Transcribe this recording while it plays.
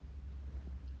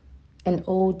An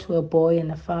ode to a boy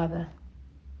and a father.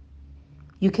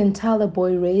 You can tell a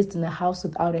boy raised in a house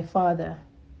without a father.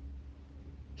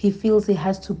 He feels he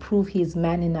has to prove he is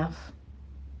man enough.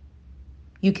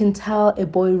 You can tell a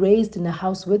boy raised in a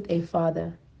house with a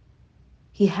father.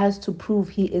 He has to prove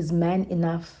he is man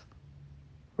enough.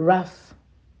 Rough.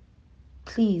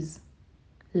 Please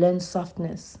learn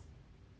softness.